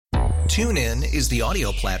TuneIn is the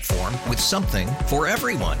audio platform with something for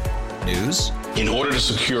everyone. News. In order to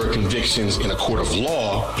secure convictions in a court of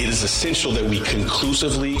law, it is essential that we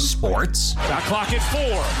conclusively. Sports. Shot clock at 4.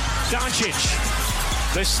 Doncic.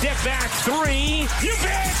 The step back 3. You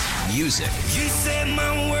bet. Music. You set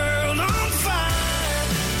my world on fire.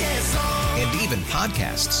 Yes, and even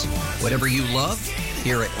podcasts. Whatever you love,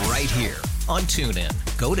 hear it right here on TuneIn.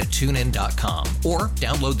 Go to TuneIn.com or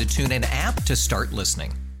download the TuneIn app to start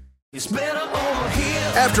listening. It's better over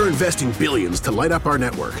here. After investing billions to light up our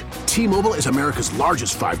network, T-Mobile is America's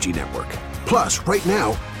largest 5G network. Plus, right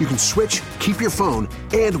now, you can switch, keep your phone,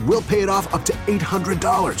 and we'll pay it off up to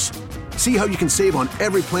 $800. See how you can save on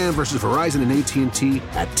every plan versus Verizon and AT&T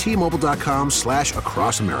at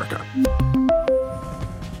T-Mobile.com/across America.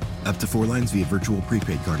 Up to 4 lines via virtual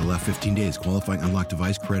prepaid card. Allow 15 days. Qualifying unlocked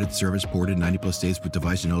device credit service ported 90+ states with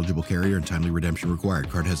device and eligible carrier and timely redemption required.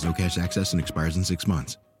 Card has no cash access and expires in 6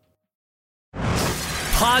 months.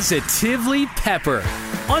 Positively Pepper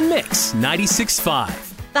on Mix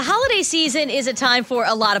 96.5. The holiday season is a time for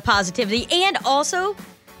a lot of positivity and also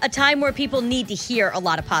a time where people need to hear a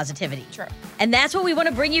lot of positivity. True. And that's what we want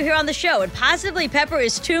to bring you here on the show. And Positively Pepper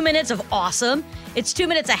is 2 minutes of awesome. It's 2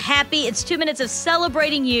 minutes of happy. It's 2 minutes of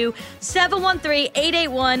celebrating you.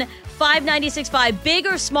 713-881-5965. Big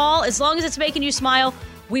or small, as long as it's making you smile,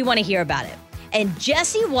 we want to hear about it. And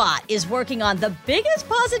Jesse Watt is working on the biggest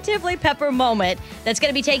Positively Pepper moment that's going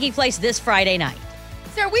to be taking place this Friday night.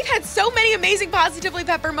 Sarah, we've had so many amazing Positively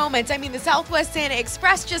Pepper moments. I mean, the Southwest Santa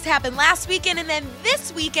Express just happened last weekend, and then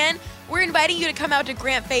this weekend, we're inviting you to come out to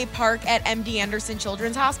Grant Bay Park at MD Anderson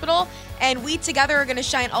Children's Hospital, and we together are going to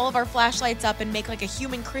shine all of our flashlights up and make like a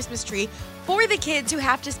human Christmas tree for the kids who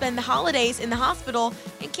have to spend the holidays in the hospital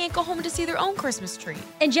and can't go home to see their own Christmas tree.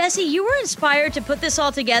 And Jesse, you were inspired to put this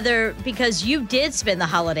all together because you did spend the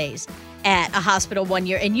holidays at a hospital one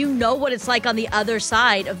year, and you know what it's like on the other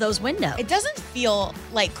side of those windows. It doesn't feel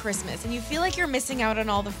like Christmas, and you feel like you're missing out on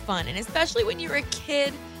all the fun. And especially when you're a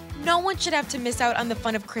kid, no one should have to miss out on the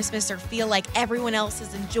fun of Christmas or feel like everyone else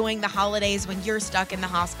is enjoying the holidays when you're stuck in the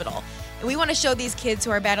hospital. And we want to show these kids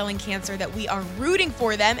who are battling cancer that we are rooting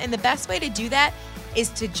for them, and the best way to do that is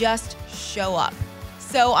to just show up.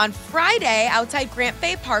 So on Friday, outside Grant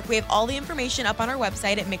Bay Park, we have all the information up on our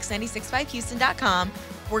website at mix965houston.com.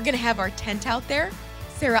 We're going to have our tent out there.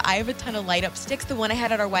 Sarah, I have a ton of light up sticks, the one I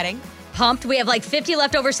had at our wedding. Pumped. We have like 50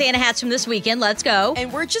 leftover Santa hats from this weekend. Let's go.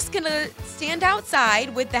 And we're just going to stand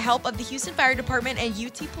outside with the help of the Houston Fire Department and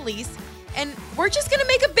UT Police. And we're just going to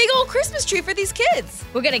make a big old Christmas tree for these kids.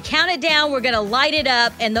 We're going to count it down. We're going to light it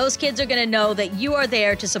up. And those kids are going to know that you are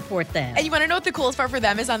there to support them. And you want to know what the coolest part for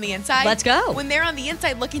them is on the inside? Let's go. When they're on the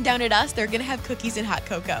inside looking down at us, they're going to have cookies and hot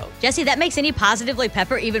cocoa. Jesse, that makes any Positively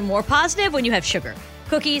Pepper even more positive when you have sugar,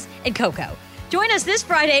 cookies, and cocoa. Join us this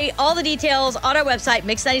Friday. All the details on our website,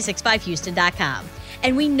 mix965houston.com.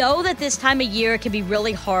 And we know that this time of year can be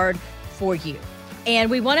really hard for you. And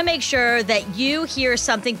we want to make sure that you hear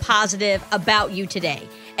something positive about you today.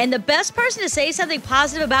 And the best person to say something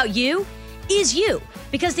positive about you is you.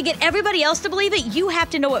 Because to get everybody else to believe it, you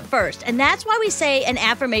have to know it first. And that's why we say an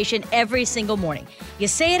affirmation every single morning. You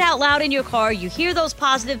say it out loud in your car, you hear those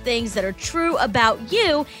positive things that are true about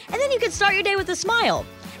you, and then you can start your day with a smile.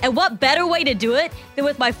 And what better way to do it than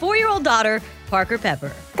with my 4-year-old daughter, Parker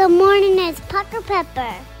Pepper. Good morning, it's Parker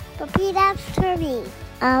Pepper. Repeat after me.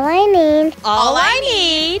 All I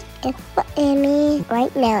need is what's in me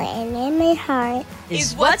right now and in my heart.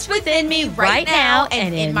 Is what's within me right now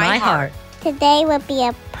and in my heart. Today will be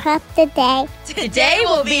a productive day. Today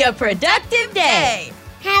will be a productive day.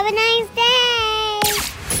 Have a nice day.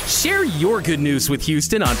 Share your good news with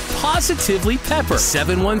Houston on Positively Pepper.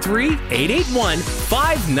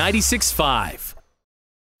 713-881-5965.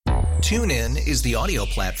 TuneIn is the audio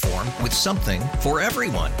platform with something for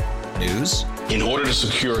everyone. News. In order to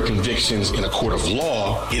secure convictions in a court of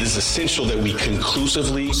law, it is essential that we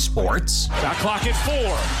conclusively. Sports. Shot clock at 4.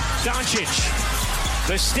 Doncic.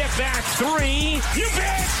 The step back 3. You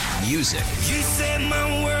bet. Music. You set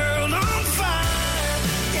my world on fire.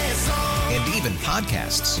 Yes, and even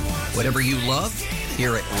podcasts. Whatever you love,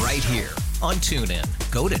 hear it right here on TuneIn.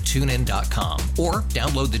 Go to TuneIn.com or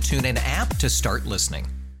download the TuneIn app to start listening.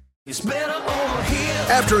 It's better over here.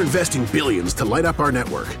 After investing billions to light up our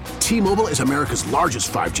network, T-Mobile is America's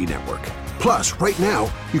largest 5G network. Plus, right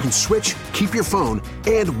now, you can switch, keep your phone,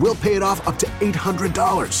 and we'll pay it off up to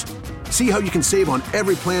 $800. See how you can save on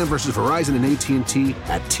every plan versus Verizon and AT&T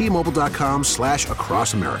at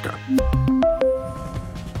T-Mobile.com/across America.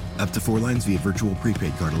 Up to 4 lines via virtual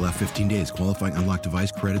prepaid card. Allow 15 days. Qualifying unlocked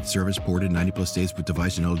device credit service ported 90+ states with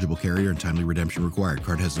device and eligible carrier and timely redemption required.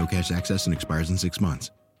 Card has no cash access and expires in 6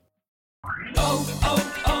 months.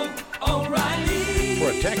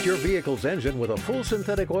 Protect your vehicle's engine with a full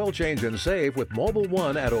synthetic oil change and save with Mobil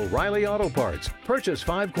 1 at O'Reilly Auto Parts. Purchase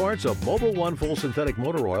 5 quarts of Mobil 1 full synthetic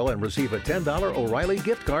motor oil and receive a $10 O'Reilly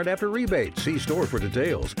gift card after rebate. See store for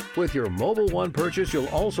details. With your Mobil 1 purchase, you'll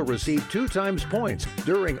also receive 2 times points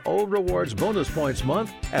during O Rewards Bonus Points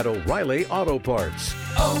Month at O'Reilly Auto Parts.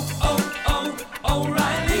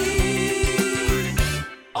 O'Reilly